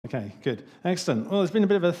Okay, good. Excellent. Well, there's been a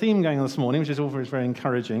bit of a theme going on this morning, which is always very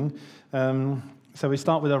encouraging. So we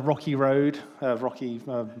start with a rocky road,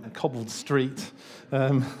 cobbled street,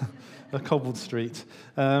 a cobbled street.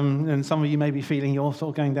 And some of you may be feeling you're sort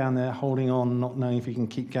of going down there, holding on, not knowing if you can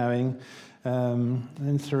keep going. And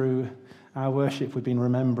then through our worship, we've been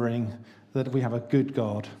remembering that we have a good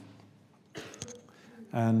God.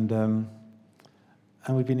 And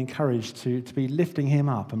we've been encouraged to be lifting him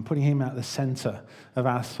up and putting him at the center of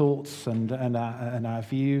our thoughts and our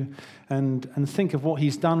view, and think of what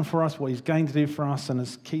he's done for us, what he's going to do for us. And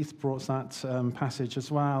as Keith brought that passage as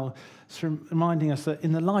well, it's reminding us that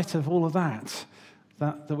in the light of all of that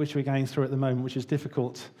which we're going through at the moment, which is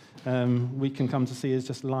difficult, we can come to see as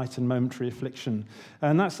just light and momentary affliction.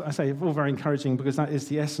 And that's, I say, all very encouraging, because that is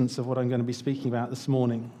the essence of what I'm going to be speaking about this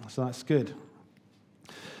morning. So that's good.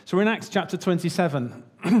 So we're in Acts chapter 27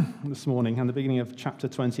 this morning, and the beginning of chapter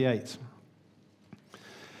 28.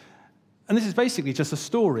 And this is basically just a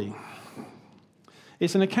story.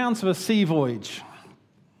 It's an account of a sea voyage.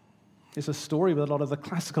 It's a story with a lot of the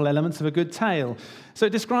classical elements of a good tale. So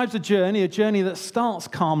it describes a journey that starts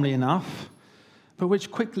calmly enough, but which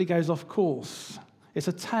quickly goes off course. It's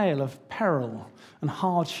a tale of peril and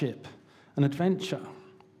hardship and adventure.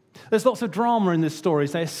 There's lots of drama in this story.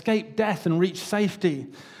 They escape death and reach safety,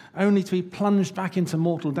 only to be plunged back into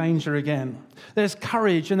mortal danger again. There's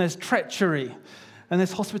courage and there's treachery, and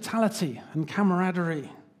there's hospitality and camaraderie.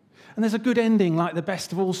 And there's a good ending, like the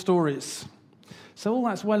best of all stories. So all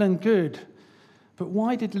that's well and good, but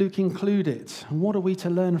why did Luke include it? And what are we to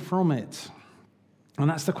learn from it? And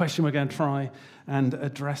that's the question we're going to try and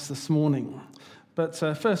address this morning. But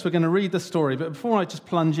first, we're going to read the story. But before I just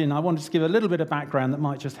plunge in, I wanted to give a little bit of background that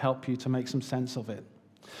might just help you to make some sense of it.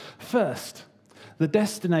 First, the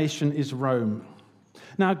destination is Rome.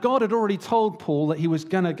 Now, God had already told Paul that he was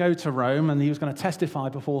going to go to Rome and he was going to testify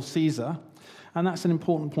before Caesar. And that's an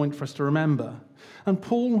important point for us to remember. And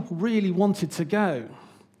Paul really wanted to go.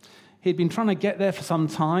 He'd been trying to get there for some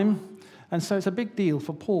time, and so it's a big deal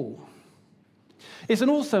for Paul. It's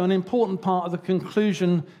also an important part of the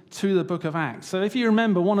conclusion to the book of Acts. So if you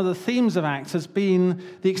remember, one of the themes of Acts has been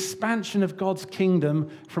the expansion of God's kingdom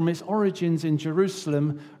from its origins in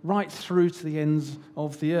Jerusalem right through to the ends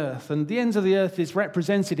of the earth. And the ends of the earth is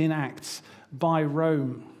represented in Acts by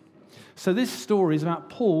Rome. So this story is about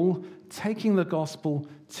Paul taking the gospel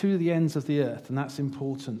to the ends of the earth, and that's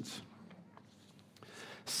important.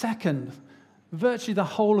 Second, virtually the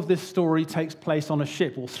whole of this story takes place on a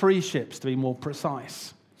ship, or 3 ships to be more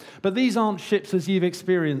precise. But these aren't ships as you've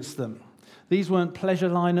experienced them. These weren't pleasure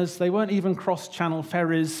liners. They weren't even cross-channel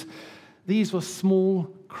ferries. These were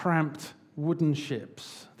small, cramped wooden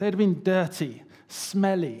ships. They'd been dirty,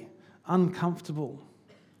 smelly, uncomfortable.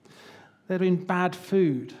 There'd been bad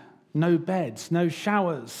food, no beds, no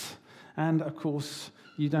showers. And, of course,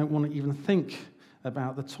 you don't want to even think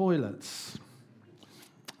about the toilets.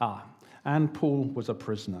 And Paul was a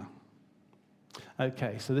prisoner.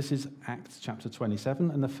 Okay, so this is Acts chapter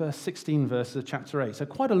 27 and the first 16 verses of chapter 8. So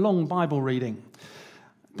quite a long Bible reading.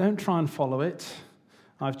 Don't try and follow it.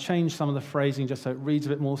 I've changed some of the phrasing just so it reads a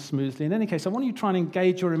bit more smoothly. In any case, I want you to try and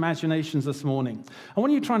engage your imaginations this morning. I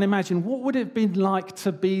want you to try and imagine, what would it have been like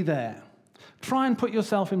to be there? Try and put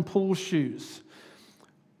yourself in Paul's shoes.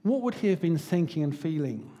 What would he have been thinking and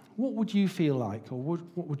feeling? What would you feel like, or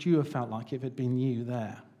what would you have felt like if it had been you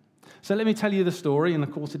there? So let me tell you the story, and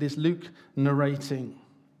of course it is Luke narrating.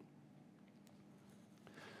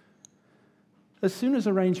 As soon as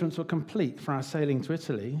arrangements were complete for our sailing to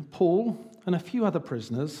Italy, Paul and a few other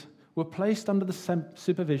prisoners were placed under the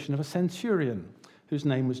supervision of a centurion whose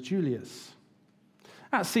name was Julius.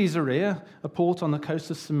 At Caesarea, a port on the coast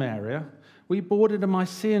of Samaria, we boarded a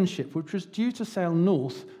Mysian ship which was due to sail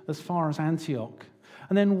north as far as Antioch,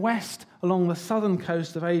 and then west along the southern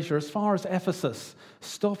coast of Asia as far as Ephesus,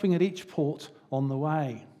 stopping at each port on the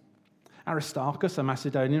way. Aristarchus, a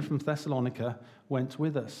Macedonian from Thessalonica, went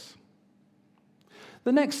with us.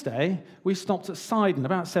 The next day, we stopped at Sidon,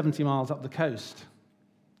 about 70 miles up the coast.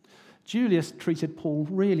 Julius treated Paul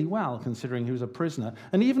really well, considering he was a prisoner,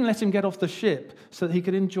 and even let him get off the ship so that he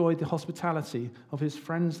could enjoy the hospitality of his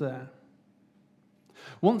friends there.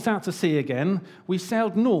 Once out to sea again, we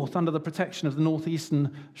sailed north under the protection of the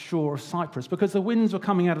northeastern shore of Cyprus because the winds were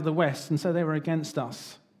coming out of the west, and so they were against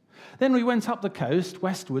us. Then we went up the coast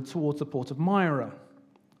westward towards the port of Myra.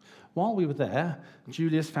 While we were there,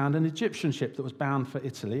 Julius found an Egyptian ship that was bound for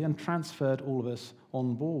Italy and transferred all of us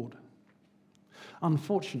on board.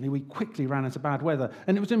 Unfortunately, we quickly ran into bad weather,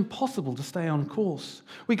 and it was impossible to stay on course.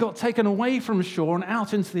 We got taken away from shore and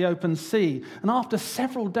out into the open sea, and after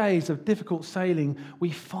several days of difficult sailing,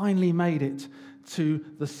 we finally made it to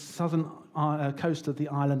the southern coast of the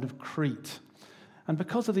island of Crete. And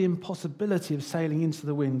because of the impossibility of sailing into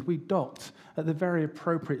the wind, we docked at the very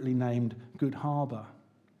appropriately named Good Harbour.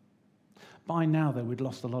 By now, though, we'd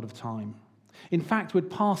lost a lot of time. In fact, we'd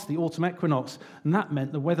passed the autumn equinox, and that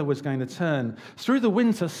meant the weather was going to turn. Through the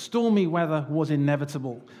winter, stormy weather was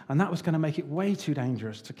inevitable, and that was going to make it way too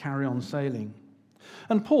dangerous to carry on sailing.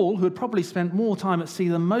 And Paul, who had probably spent more time at sea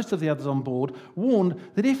than most of the others on board, warned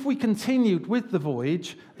that if we continued with the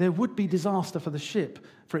voyage, there would be disaster for the ship,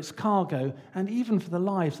 for its cargo, and even for the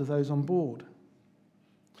lives of those on board.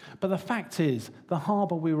 But the fact is, the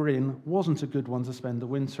harbour we were in wasn't a good one to spend the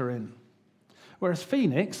winter in. Whereas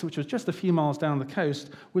Phoenix, which was just a few miles down the coast,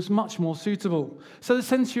 was much more suitable. So the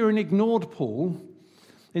centurion ignored Paul.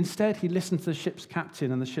 Instead, he listened to the ship's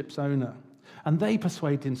captain and the ship's owner, and they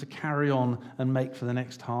persuaded him to carry on and make for the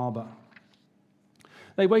next harbour.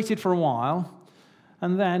 They waited for a while,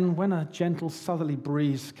 and then, when a gentle southerly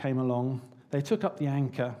breeze came along, they took up the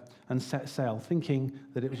anchor and set sail, thinking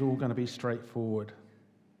that it was all going to be straightforward.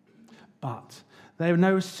 But they were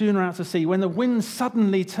no sooner out to sea when the wind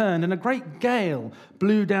suddenly turned and a great gale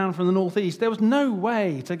blew down from the northeast. There was no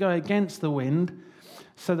way to go against the wind,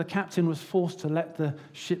 so the captain was forced to let the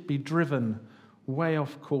ship be driven way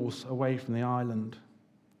off course away from the island.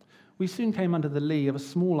 We soon came under the lee of a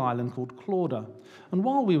small island called Clauda, and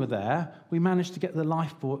while we were there, we managed to get the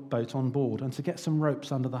lifeboat on board and to get some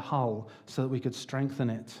ropes under the hull so that we could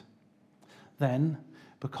strengthen it. Then,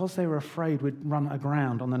 because they were afraid we'd run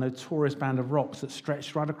aground on the notorious band of rocks that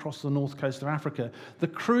stretched right across the north coast of Africa, the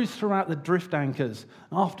crew threw out the drift anchors.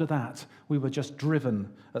 After that, we were just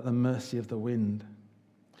driven at the mercy of the wind.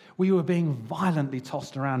 We were being violently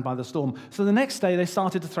tossed around by the storm, so the next day they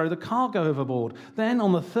started to throw the cargo overboard. Then,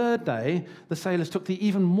 on the third day, the sailors took the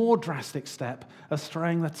even more drastic step of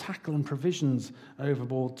throwing the tackle and provisions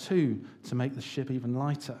overboard too, to make the ship even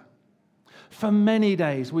lighter. For many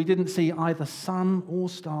days, we didn't see either sun or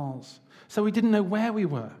stars, so we didn't know where we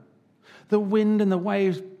were. The wind and the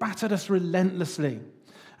waves battered us relentlessly,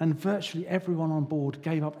 and virtually everyone on board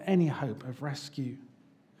gave up any hope of rescue.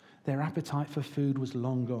 Their appetite for food was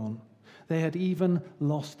long gone. They had even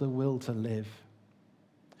lost the will to live.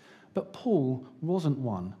 But Paul wasn't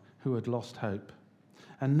one who had lost hope.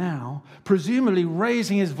 And now, presumably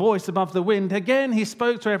raising his voice above the wind, again he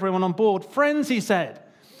spoke to everyone on board. "Friends," he said,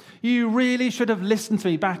 "you really should have listened to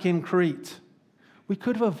me back in Crete. We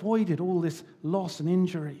could have avoided all this loss and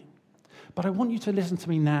injury. But I want you to listen to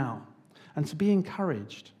me now and to be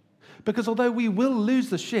encouraged. Because although we will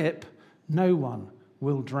lose the ship, no one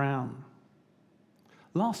will drown.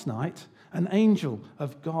 Last night, an angel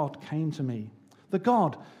of God came to me, the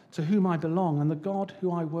God to whom I belong and the God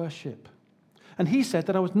who I worship. And he said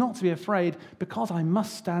that I was not to be afraid because I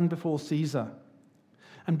must stand before Caesar.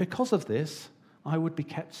 And because of this, I would be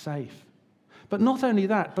kept safe. But not only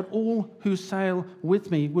that, but all who sail with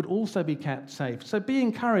me would also be kept safe. So be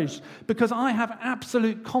encouraged, because I have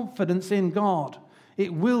absolute confidence in God.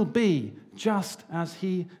 It will be just as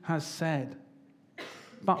he has said.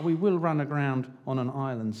 But we will run aground on an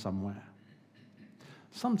island somewhere."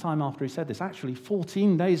 Sometime after he said this, actually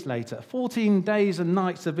 14 days later, 14 days and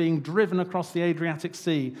nights of being driven across the Adriatic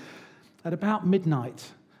Sea, at about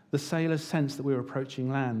midnight, the sailors sensed that we were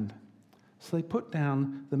approaching land. So they put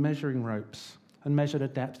down the measuring ropes and measured a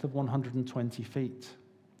depth of 120 feet.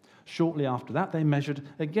 Shortly after that, they measured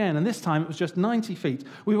again, and this time it was just 90 feet.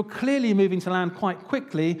 We were clearly moving to land quite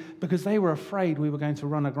quickly because they were afraid we were going to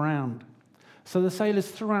run aground. So the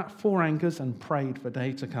sailors threw out 4 anchors and prayed for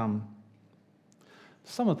day to come.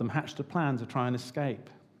 Some of them hatched a plan to try and escape.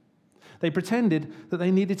 They pretended that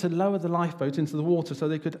they needed to lower the lifeboat into the water so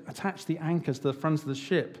they could attach the anchors to the front of the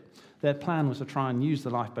ship. Their plan was to try and use the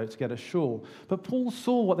lifeboat to get ashore. But Paul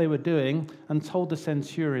saw what they were doing and told the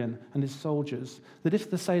centurion and his soldiers that if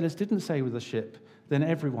the sailors didn't stay with the ship, then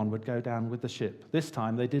everyone would go down with the ship. This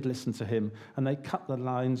time they did listen to him, and they cut the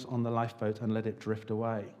lines on the lifeboat and let it drift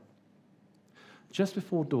away. Just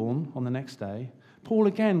before dawn on the next day, Paul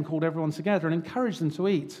again called everyone together and encouraged them to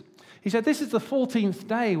eat. He said, "This is the 14th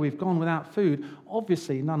day we've gone without food.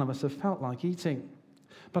 Obviously, none of us have felt like eating.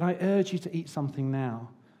 But I urge you to eat something now,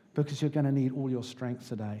 because you're going to need all your strength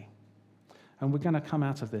today. And we're going to come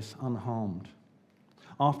out of this unharmed."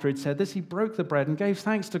 After he'd said this, he broke the bread and gave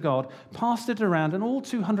thanks to God, passed it around, and all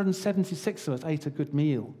 276 of us ate a good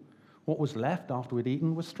meal. What was left after we'd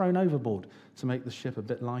eaten was thrown overboard to make the ship a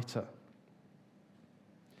bit lighter.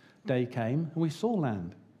 Day came, and we saw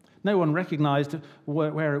land. No one recognized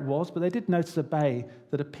where it was, but they did notice a bay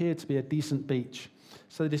that appeared to be a decent beach,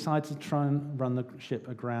 so they decided to try and run the ship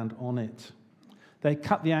aground on it. They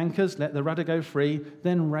cut the anchors, let the rudder go free,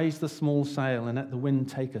 then raised the small sail and let the wind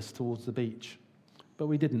take us towards the beach. But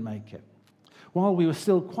we didn't make it. While we were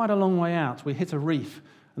still quite a long way out, we hit a reef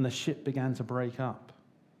and the ship began to break up.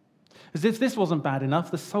 As if this wasn't bad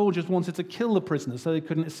enough, the soldiers wanted to kill the prisoners so they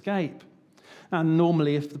couldn't escape. And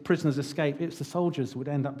normally, if the prisoners escaped, it's the soldiers who would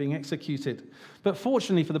end up being executed. But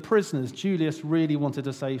fortunately for the prisoners, Julius really wanted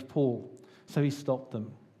to save Paul, so he stopped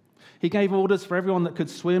them. He gave orders for everyone that could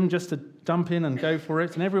swim just to jump in and go for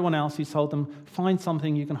it, and everyone else, he told them, find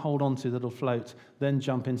something you can hold on to that'll float, then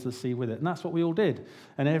jump into the sea with it. And that's what we all did,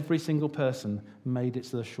 and every single person made it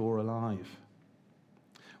to the shore alive.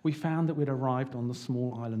 We found that we'd arrived on the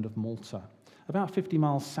small island of Malta, about 50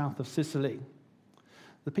 miles south of Sicily.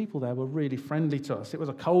 The people there were really friendly to us. It was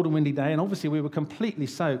a cold and windy day, and obviously we were completely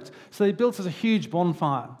soaked. So they built us a huge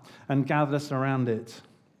bonfire and gathered us around it.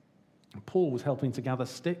 Paul was helping to gather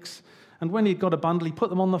sticks, and when he'd got a bundle, he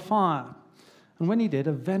put them on the fire. And when he did,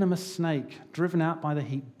 a venomous snake, driven out by the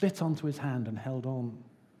heat, bit onto his hand and held on.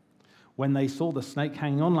 When they saw the snake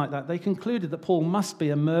hanging on like that, they concluded that Paul must be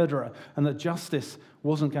a murderer and that justice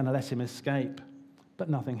wasn't going to let him escape. But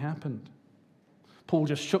nothing happened. Paul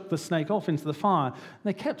just shook the snake off into the fire, and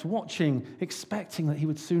they kept watching, expecting that he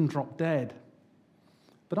would soon drop dead.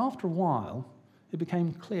 But after a while, it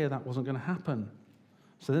became clear that wasn't going to happen.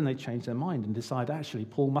 So then they changed their mind and decided, actually,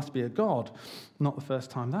 Paul must be a god. Not the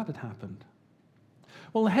first time that had happened.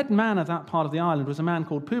 Well, the head man of that part of the island was a man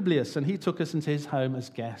called Publius, and he took us into his home as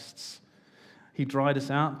guests. He dried us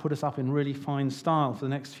out, put us up in really fine style for the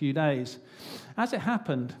next few days. As it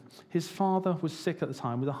happened, his father was sick at the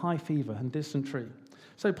time with a high fever and dysentery.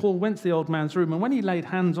 So Paul went to the old man's room, and when he laid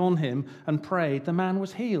hands on him and prayed, the man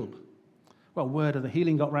was healed. Well, word of the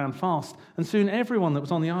healing got round fast, and soon everyone that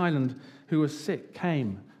was on the island who was sick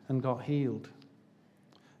came and got healed.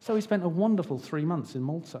 So we spent a wonderful 3 months in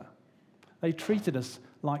Malta. They treated us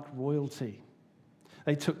like royalty.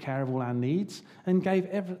 They took care of all our needs and gave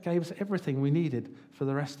us everything we needed for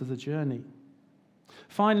the rest of the journey.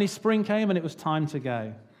 Finally, spring came and it was time to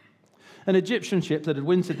go. An Egyptian ship that had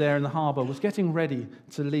wintered there in the harbour was getting ready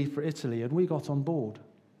to leave for Italy, and we got on board.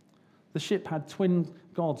 The ship had twin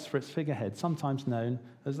gods for its figurehead, sometimes known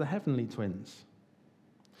as the Heavenly Twins.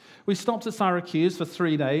 We stopped at Syracuse for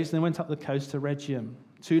 3 days and then went up the coast to Rhegium.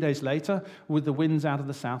 2 days later, with the winds out of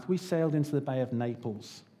the south, we sailed into the Bay of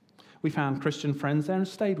Naples. We found Christian friends there and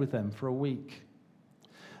stayed with them for a week.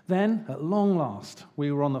 Then, at long last,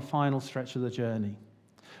 we were on the final stretch of the journey.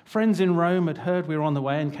 Friends in Rome had heard we were on the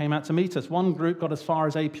way and came out to meet us. One group got as far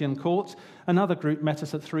as Appian Court. Another group met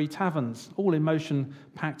us at 3 taverns, all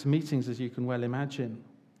emotion-packed meetings, as you can well imagine.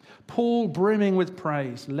 Paul, brimming with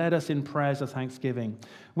praise, led us in prayers of thanksgiving.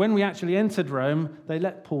 When we actually entered Rome, they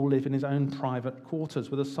let Paul live in his own private quarters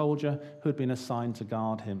with a soldier who had been assigned to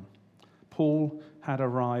guard him. Paul had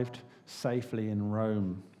arrived safely in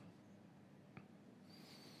Rome.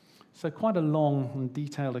 So quite a long and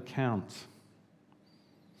detailed account.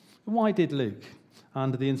 Why did Luke,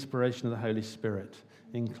 under the inspiration of the Holy Spirit,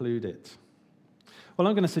 include it? Well,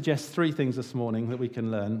 I'm going to suggest 3 things this morning that we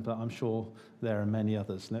can learn, but I'm sure there are many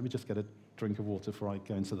others. Let me just get a drink of water before I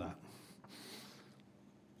go into that.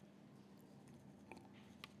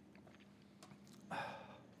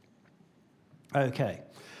 Okay,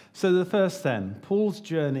 so the first then, Paul's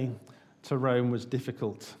journey to Rome was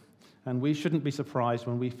difficult, and we shouldn't be surprised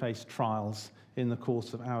when we face trials in the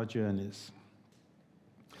course of our journeys.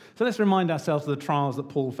 So let's remind ourselves of the trials that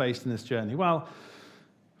Paul faced in this journey. Well,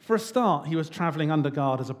 for a start, he was traveling under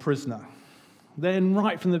guard as a prisoner. Then,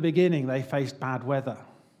 right from the beginning, they faced bad weather.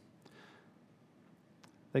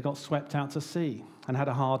 They got swept out to sea and had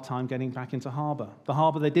a hard time getting back into harbour. The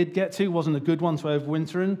harbour they did get to wasn't a good one to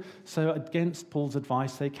overwinter in, so against Paul's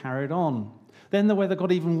advice, they carried on. Then the weather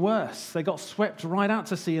got even worse. They got swept right out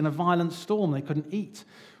to sea in a violent storm. They couldn't eat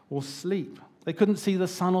or sleep. They couldn't see the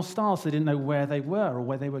sun or stars. They didn't know where they were or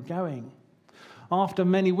where they were going. After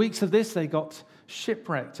many weeks of this, they got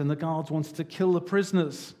shipwrecked, and the guards wanted to kill the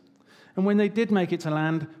prisoners. And when they did make it to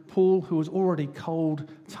land, Paul, who was already cold,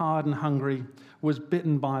 tired, and hungry, was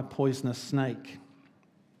bitten by a poisonous snake.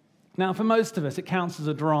 Now, for most of us, it counts as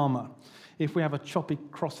a drama if we have a choppy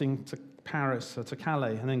crossing to Paris or to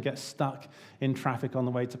Calais and then get stuck in traffic on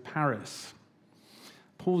the way to Paris.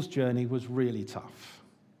 Paul's journey was really tough.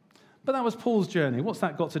 But that was Paul's journey. What's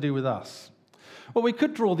that got to do with us? Well, we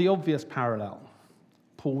could draw the obvious parallel.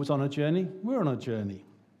 Paul was on a journey, we're on a journey.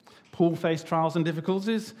 Paul faced trials and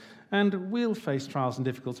difficulties, and we'll face trials and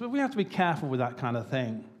difficulties. But we have to be careful with that kind of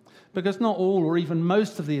thing, because not all or even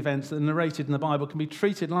most of the events that are narrated in the Bible can be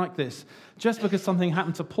treated like this. Just because something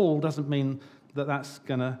happened to Paul doesn't mean that that's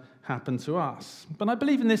going to happen to us. But I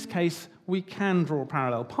believe in this case we can draw a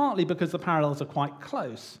parallel, partly because the parallels are quite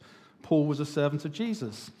close. Paul was a servant of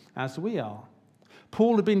Jesus, as we are.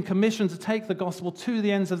 Paul had been commissioned to take the gospel to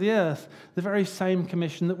the ends of the earth, the very same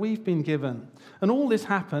commission that we've been given. And all this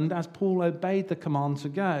happened as Paul obeyed the command to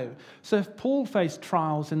go. So if Paul faced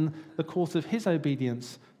trials in the course of his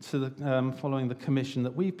obedience to following the commission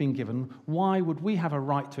that we've been given, why would we have a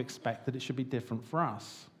right to expect that it should be different for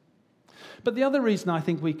us? But the other reason I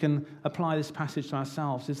think we can apply this passage to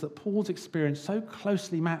ourselves is that Paul's experience so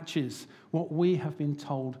closely matches what we have been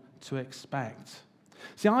told to expect.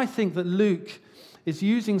 See, I think that Luke is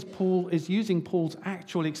using Paul's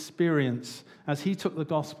actual experience as he took the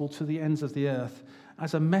gospel to the ends of the earth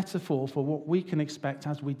as a metaphor for what we can expect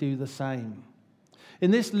as we do the same.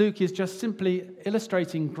 In this, Luke is just simply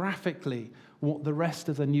illustrating graphically what the rest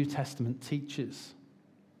of the New Testament teaches.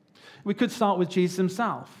 We could start with Jesus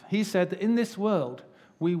himself. He said that in this world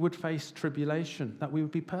we would face tribulation, that we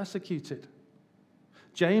would be persecuted.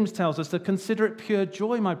 James tells us to consider it pure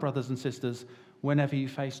joy, my brothers and sisters, whenever you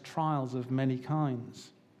face trials of many kinds.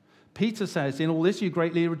 Peter says, in all this you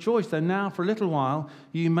greatly rejoice, though now for a little while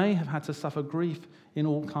you may have had to suffer grief in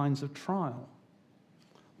all kinds of trial.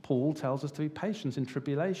 Paul tells us to be patient in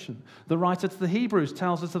tribulation. The writer to the Hebrews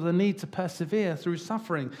tells us of the need to persevere through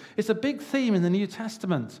suffering. It's a big theme in the New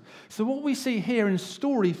Testament. So what we see here in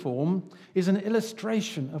story form is an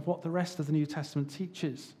illustration of what the rest of the New Testament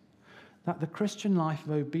teaches. That the Christian life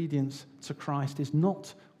of obedience to Christ is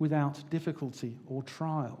not without difficulty or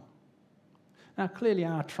trial. Now, clearly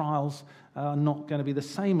our trials are not going to be the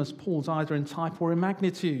same as Paul's, either in type or in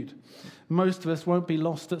magnitude. Most of us won't be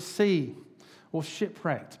lost at sea or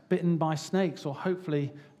shipwrecked, bitten by snakes, or hopefully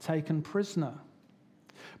taken prisoner.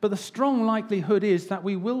 But the strong likelihood is that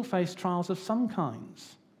we will face trials of some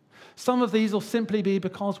kinds. Some of these will simply be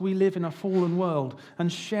because we live in a fallen world and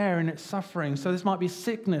share in its suffering. So this might be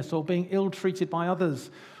sickness or being ill-treated by others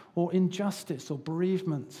or injustice or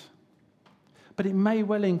bereavement. But it may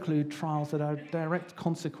well include trials that are a direct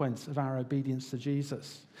consequence of our obedience to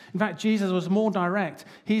Jesus. In fact, Jesus was more direct.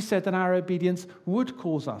 He said that our obedience would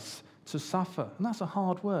cause us to suffer. And that's a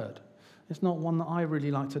hard word. It's not one that I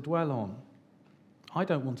really like to dwell on. I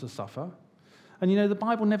don't want to suffer. And you know, the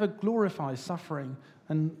Bible never glorifies suffering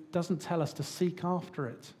and doesn't tell us to seek after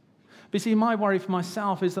it. But you see, my worry for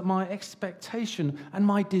myself is that my expectation and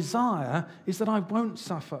my desire is that I won't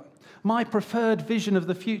suffer. My preferred vision of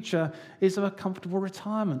the future is of a comfortable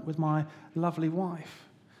retirement with my lovely wife.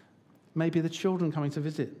 Maybe the children coming to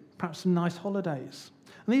visit, perhaps some nice holidays.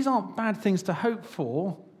 And these aren't bad things to hope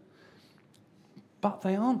for, but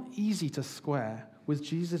they aren't easy to square with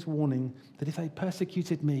Jesus' warning that if they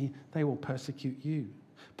persecuted me, they will persecute you.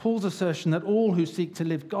 Paul's assertion that all who seek to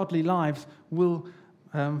live godly lives will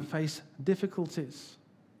face difficulties.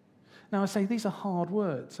 Now, I say these are hard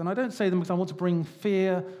words, and I don't say them because I want to bring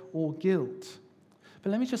fear or guilt. But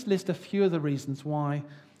let me just list a few of the reasons why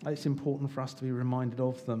it's important for us to be reminded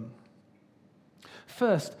of them.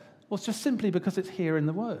 First, well, it's just simply because it's here in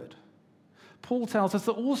the Word. Paul tells us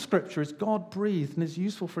that all Scripture is God-breathed and is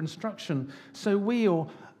useful for instruction. So we, or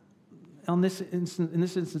in this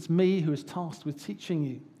instance, me, who is tasked with teaching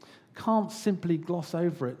you, can't simply gloss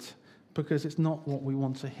over it because it's not what we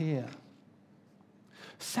want to hear.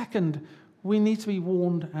 Second, we need to be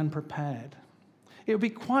warned and prepared. It would be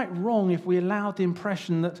quite wrong if we allowed the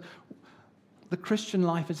impression that the Christian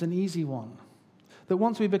life is an easy one, that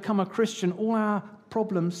once we become a Christian, all our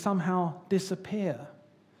problems somehow disappear,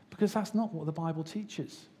 because that's not what the Bible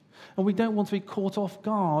teaches. And we don't want to be caught off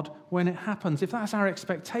guard when it happens. If that's our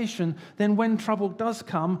expectation, then when trouble does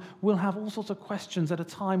come, we'll have all sorts of questions at a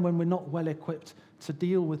time when we're not well equipped to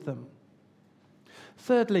deal with them.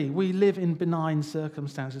 Thirdly, we live in benign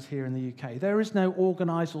circumstances here in the UK. There is no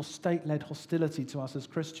organised or state-led hostility to us as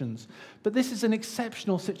Christians. But this is an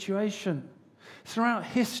exceptional situation. Throughout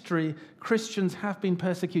history, Christians have been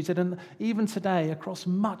persecuted, and even today, across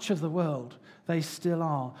much of the world, they still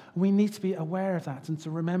are. We need to be aware of that and to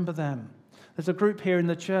remember them. There's a group here in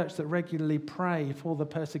the church that regularly pray for the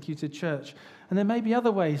persecuted church, and there may be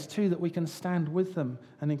other ways too that we can stand with them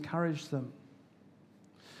and encourage them.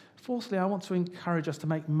 Fourthly, I want to encourage us to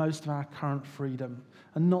make most of our current freedom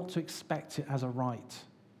and not to expect it as a right,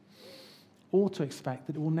 or to expect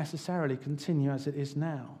that it will necessarily continue as it is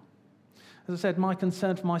now. As I said, my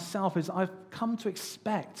concern for myself is I've come to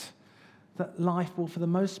expect that life will, for the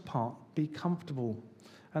most part, be comfortable.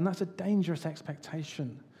 And that's a dangerous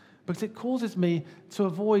expectation because it causes me to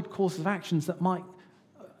avoid courses of actions that might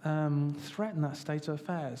threaten that state of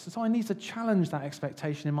affairs. So I need to challenge that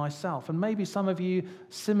expectation in myself. And maybe some of you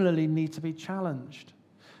similarly need to be challenged.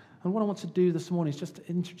 And what I want to do this morning is just to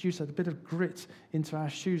introduce a bit of grit into our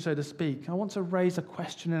shoes, so to speak. I want to raise a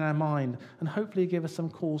question in our mind and hopefully give us some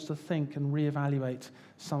cause to think and reevaluate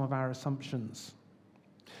some of our assumptions.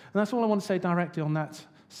 And that's all I want to say directly on that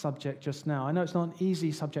subject just now. I know it's not an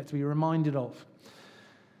easy subject to be reminded of.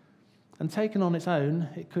 And taken on its own,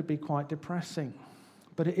 it could be quite depressing.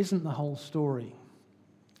 But it isn't the whole story.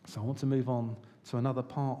 So I want to move on to another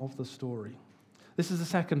part of the story. This is the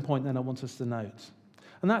second point then I want us to note.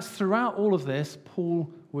 And that's throughout all of this,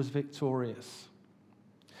 Paul was victorious.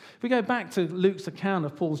 If we go back to Luke's account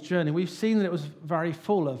of Paul's journey, we've seen that it was very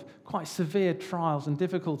full of quite severe trials and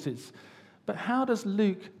difficulties. But how does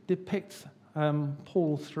Luke depict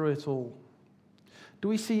Paul through it all? Do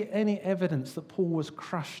we see any evidence that Paul was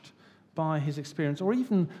crushed by his experience or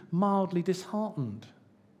even mildly disheartened?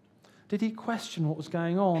 Did he question what was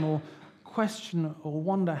going on or question or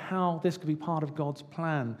wonder how this could be part of God's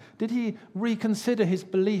plan? Did he reconsider his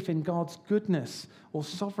belief in God's goodness or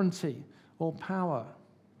sovereignty or power?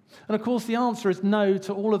 And of course, the answer is no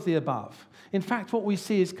to all of the above. In fact, what we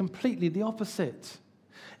see is completely the opposite.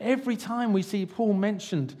 Every time we see Paul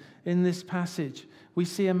mentioned in this passage, we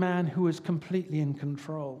see a man who is completely in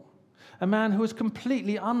control. A man who was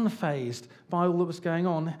completely unfazed by all that was going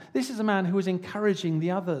on. This is a man who was encouraging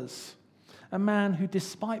the others. A man who,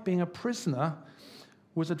 despite being a prisoner,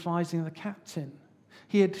 was advising the captain.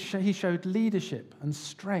 He showed leadership and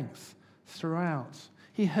strength throughout.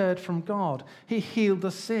 He heard from God. He healed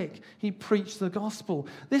the sick. He preached the gospel.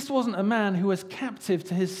 This wasn't a man who was captive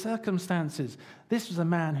to his circumstances. This was a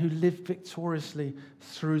man who lived victoriously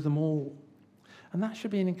through them all. And that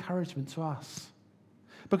should be an encouragement to us.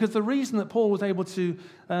 Because the reason that Paul was able to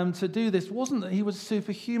do this wasn't that he was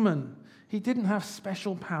superhuman. He didn't have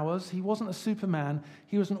special powers. He wasn't a superman.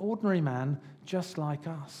 He was an ordinary man just like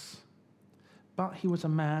us. But he was a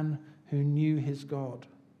man who knew his God.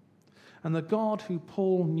 And the God who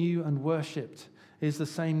Paul knew and worshipped is the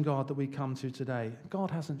same God that we come to today.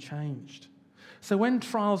 God hasn't changed. So when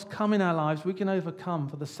trials come in our lives, we can overcome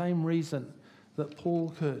for the same reason that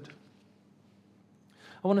Paul could.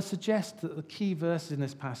 I want to suggest that the key verses in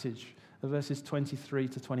this passage are verses 23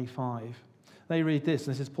 to 25. They read this,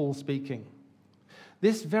 and this is Paul speaking.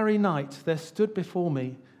 This very night there stood before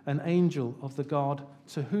me an angel of the God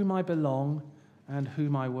to whom I belong and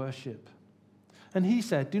whom I worship. And he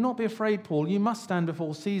said, do not be afraid, Paul, you must stand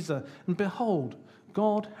before Caesar. And behold,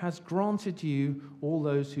 God has granted you all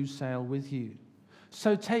those who sail with you.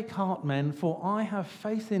 So take heart, men, for I have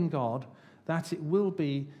faith in God that it will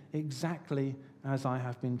be exactly as I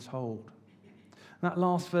have been told. That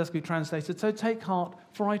last verse we translated, so take heart,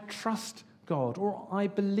 for I trust God, or I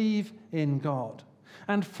believe in God.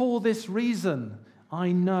 And for this reason,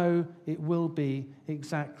 I know it will be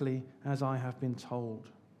exactly as I have been told.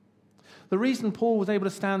 The reason Paul was able to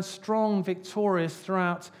stand strong and victorious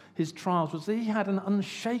throughout his trials was that he had an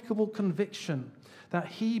unshakable conviction that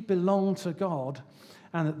he belonged to God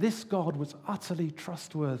and that this God was utterly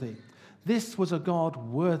trustworthy. This was a God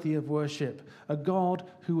worthy of worship, a God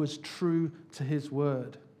who was true to his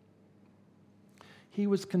word. He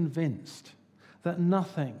was convinced that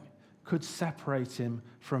nothing could separate him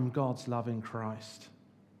from God's love in Christ.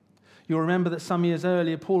 You'll remember that some years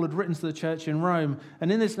earlier, Paul had written to the church in Rome,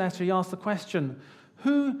 and in this letter he asked the question,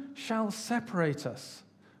 who shall separate us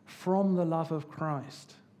from the love of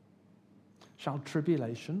Christ? Shall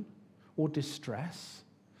tribulation, or distress,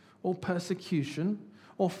 or persecution,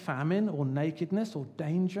 or famine, or nakedness, or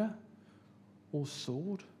danger, or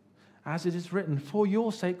sword? As it is written, for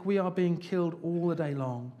your sake we are being killed all the day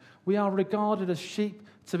long. We are regarded as sheep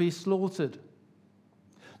to be slaughtered.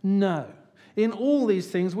 No. In all these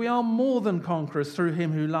things, we are more than conquerors through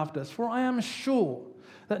him who loved us. For I am sure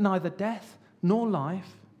that neither death, nor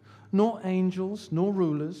life, nor angels, nor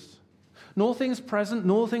rulers, nor things present,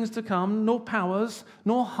 nor things to come, nor powers,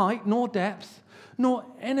 nor height, nor depth, nor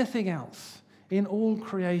anything else in all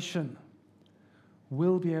creation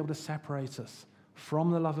will be able to separate us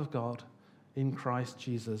from the love of God in Christ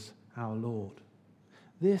Jesus our Lord.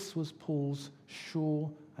 This was Paul's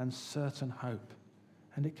sure and certain hope.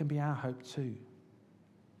 And it can be our hope too.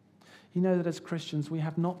 You know that as Christians, we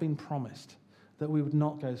have not been promised that we would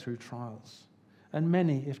not go through trials. And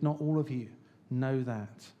many, if not all of you, know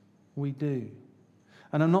that. We do.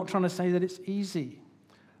 And I'm not trying to say that it's easy.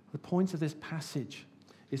 The point of this passage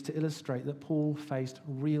is to illustrate that Paul faced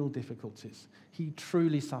real difficulties. He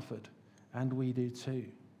truly suffered, and we do too.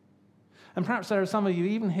 And perhaps there are some of you,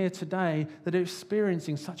 even here today, that are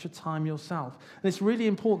experiencing such a time yourself. And it's really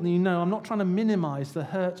important that you know I'm not trying to minimize the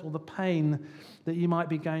hurt or the pain that you might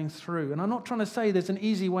be going through. And I'm not trying to say there's an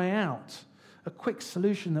easy way out, a quick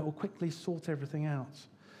solution that will quickly sort everything out.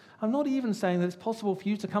 I'm not even saying that it's possible for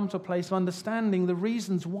you to come to a place of understanding the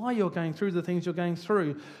reasons why you're going through the things you're going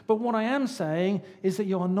through. But what I am saying is that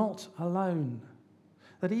you're not alone.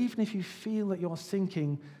 That even if you feel that you're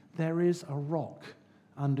sinking, there is a rock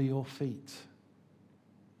under your feet.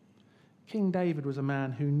 King David was a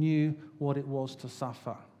man who knew what it was to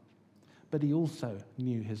suffer, but he also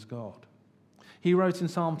knew his God. He wrote in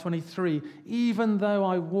Psalm 23, "Even though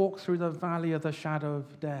I walk through the valley of the shadow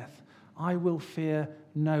of death, I will fear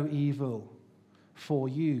no evil, for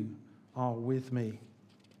you are with me."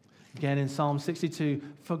 Again in Psalm 62,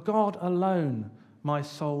 "For God alone my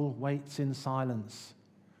soul waits in silence.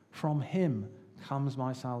 From him comes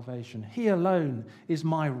my salvation. He alone is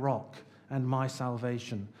my rock and my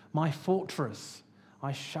salvation, my fortress.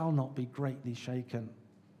 I shall not be greatly shaken."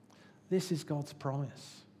 This is God's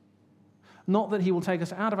promise. Not that he will take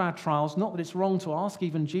us out of our trials, not that it's wrong to ask,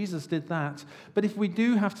 even Jesus did that. But if we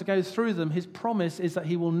do have to go through them, his promise is that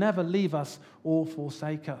he will never leave us or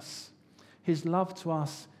forsake us. His love to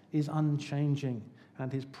us is unchanging,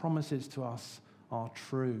 and his promises to us are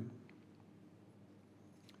true.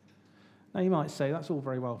 Now you might say, that's all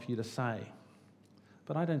very well for you to say,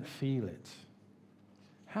 but I don't feel it.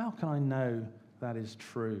 How can I know that is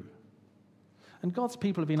true? And God's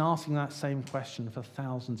people have been asking that same question for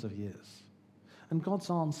thousands of years. And God's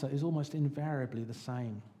answer is almost invariably the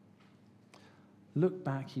same. Look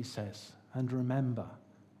back, he says, and remember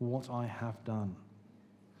what I have done.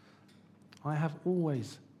 I have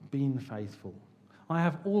always been faithful. I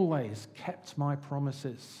have always kept my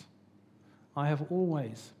promises. I have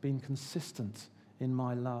always been consistent in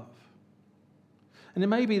my love. And it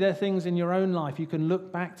may be there are things in your own life you can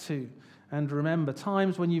look back to and remember,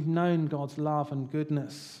 times when you've known God's love and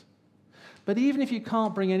goodness. But even if you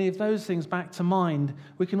can't bring any of those things back to mind,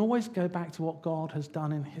 we can always go back to what God has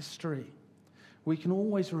done in history. We can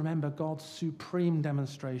always remember God's supreme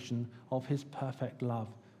demonstration of his perfect love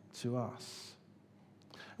to us.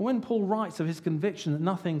 And when Paul writes of his conviction that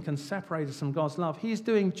nothing can separate us from God's love, he's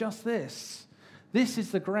doing just this. This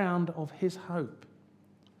is the ground of his hope.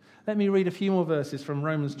 Let me read a few more verses from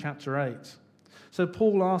Romans chapter 8. So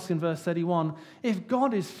Paul asks in verse 31, "If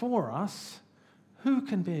God is for us, who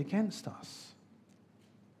can be against us?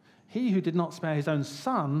 He who did not spare his own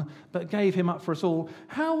son, but gave him up for us all,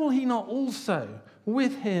 how will he not also,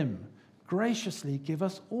 with him, graciously give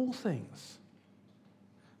us all things?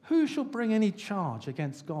 Who shall bring any charge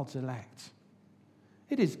against God's elect?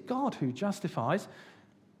 It is God who justifies.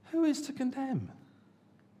 Who is to condemn?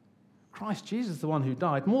 Christ Jesus, the one who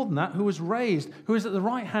died, more than that, who was raised, who is at the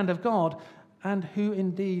right hand of God, and who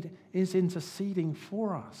indeed is interceding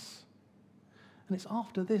for us." And it's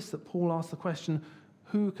after this that Paul asks the question,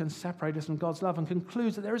 who can separate us from God's love, and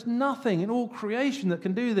concludes that there is nothing in all creation that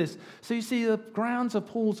can do this. So you see, the grounds of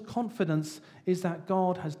Paul's confidence is that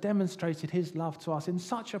God has demonstrated his love to us in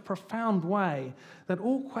such a profound way that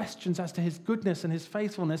all questions as to his goodness and his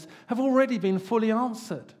faithfulness have already been fully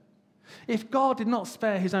answered. If God did not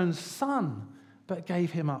spare his own son, but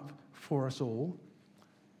gave him up for us all,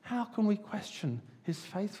 how can we question his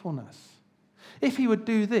faithfulness? If he would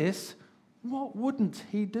do this, what wouldn't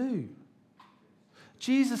he do?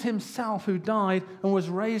 Jesus himself, who died and was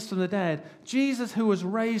raised from the dead, Jesus who was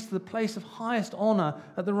raised to the place of highest honor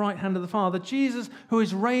at the right hand of the Father, Jesus who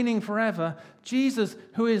is reigning forever, Jesus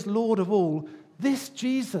who is Lord of all, this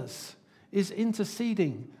Jesus is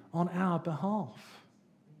interceding on our behalf.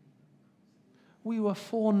 We were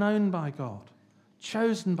foreknown by God,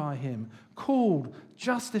 chosen by him, called,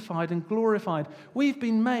 justified, and glorified. We've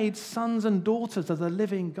been made sons and daughters of the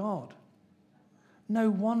living God. No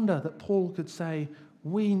wonder that Paul could say,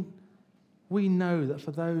 we know that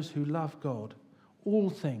for those who love God, all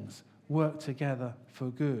things work together for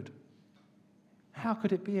good. How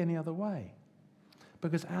could it be any other way?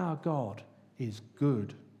 Because our God is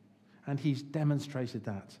good, and he's demonstrated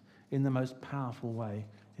that in the most powerful way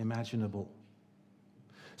imaginable.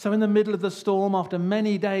 So in the middle of the storm, after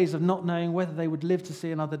many days of not knowing whether they would live to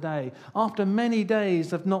see another day, after many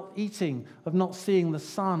days of not eating, of not seeing the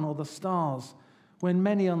sun or the stars, when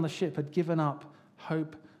many on the ship had given up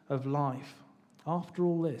hope of life, after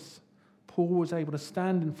all this, Paul was able to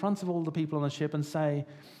stand in front of all the people on the ship and say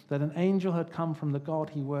that an angel had come from the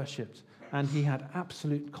God he worshipped, and he had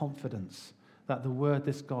absolute confidence that the word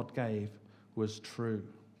this God gave was true.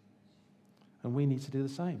 And we need to do the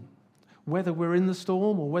same. Whether we're in the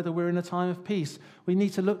storm or whether we're in a time of peace, we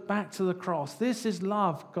need to look back to the cross. This is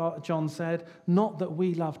love, John said, not that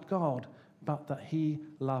we loved God, but that he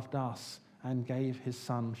loved us and gave his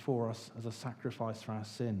son for us as a sacrifice for our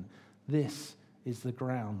sin. This is the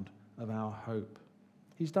ground of our hope.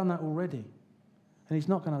 He's done that already, and he's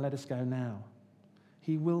not going to let us go now.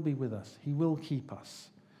 He will be with us. He will keep us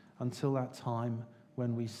until that time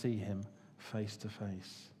when we see him face to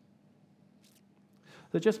face.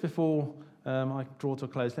 So just before I draw to a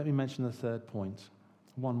close, let me mention the third point.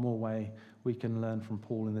 One more way we can learn from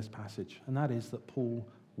Paul in this passage, and that is that Paul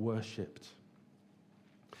worshipped.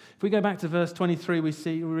 If we go back to verse 23, we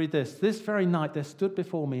read this. This very night there stood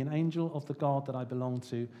before me an angel of the God that I belong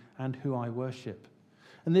to and who I worship.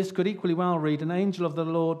 And this could equally well read, an angel of the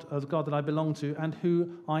Lord, of the God that I belong to and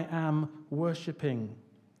who I am worshipping.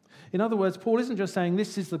 In other words, Paul isn't just saying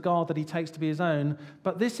this is the God that he takes to be his own,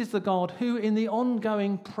 but this is the God who in the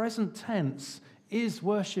ongoing present tense is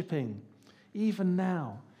worshipping, even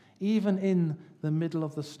now, even in the middle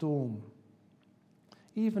of the storm.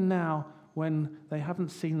 Even now, when they haven't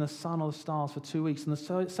seen the sun or the stars for 2 weeks and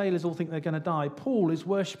the sailors all think they're going to die, Paul is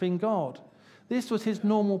worshipping God. This was his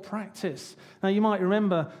normal practice. Now, you might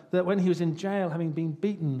remember that when he was in jail, having been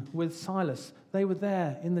beaten with Silas, they were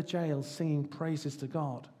there in the jail singing praises to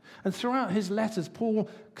God. And throughout his letters, Paul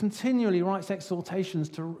continually writes exhortations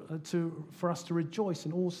for us to rejoice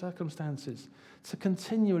in all circumstances, to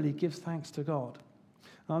continually give thanks to God.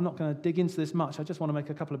 Now, I'm not going to dig into this much. I just want to make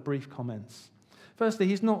a couple of brief comments. Firstly,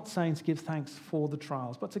 he's not saying to give thanks for the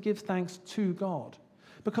trials, but to give thanks to God.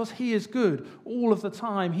 Because he is good all of the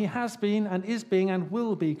time. He has been and is being and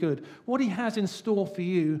will be good. What he has in store for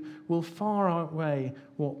you will far outweigh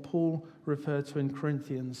what Paul referred to in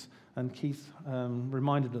Corinthians and Keith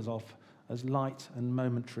reminded us of as light and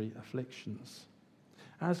momentary afflictions.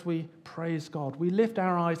 As we praise God, we lift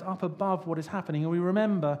our eyes up above what is happening and we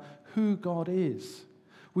remember who God is.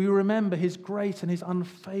 We remember his great and his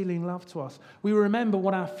unfailing love to us. We remember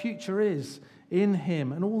what our future is in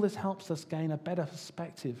him. And all this helps us gain a better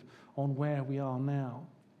perspective on where we are now.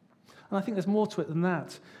 And I think there's more to it than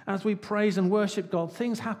that. As we praise and worship God,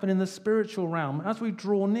 things happen in the spiritual realm. As we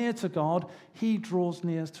draw near to God, he draws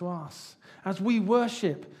near to us. As we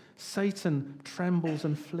worship, Satan trembles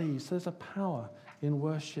and flees. There's a power in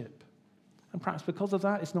worship. And perhaps because of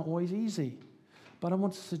that, it's not always easy. But I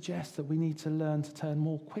want to suggest that we need to learn to turn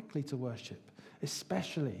more quickly to worship,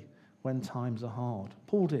 especially when times are hard.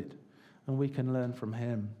 Paul did, and we can learn from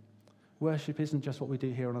him. Worship isn't just what we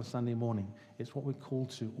do here on a Sunday morning. It's what we're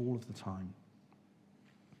called to all of the time.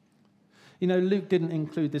 You know, Luke didn't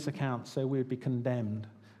include this account so we'd be condemned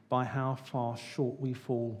by how far short we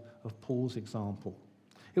fall of Paul's example.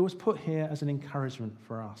 It was put here as an encouragement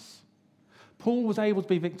for us. Paul was able to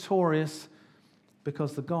be victorious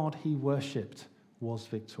because the God he worshipped was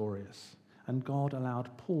victorious. And God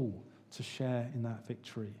allowed Paul to share in that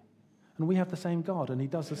victory. And we have the same God, and he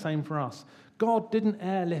does the same for us. God didn't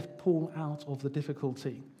airlift Paul out of the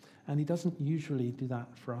difficulty, and he doesn't usually do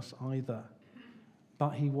that for us either.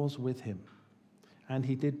 But he was with him, and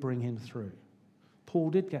he did bring him through.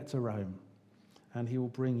 Paul did get to Rome, and he will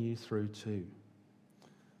bring you through too.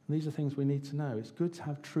 And these are things we need to know. It's good to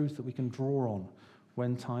have truth that we can draw on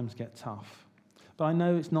when times get tough. But I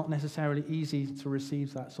know it's not necessarily easy to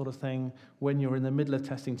receive that sort of thing when you're in the middle of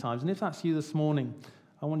testing times. And if that's you this morning,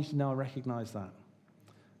 I want you to know I recognize that.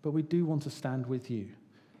 But we do want to stand with you.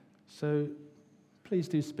 So please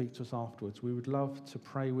do speak to us afterwards. We would love to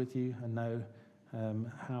pray with you and know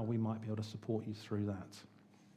how we might be able to support you through that.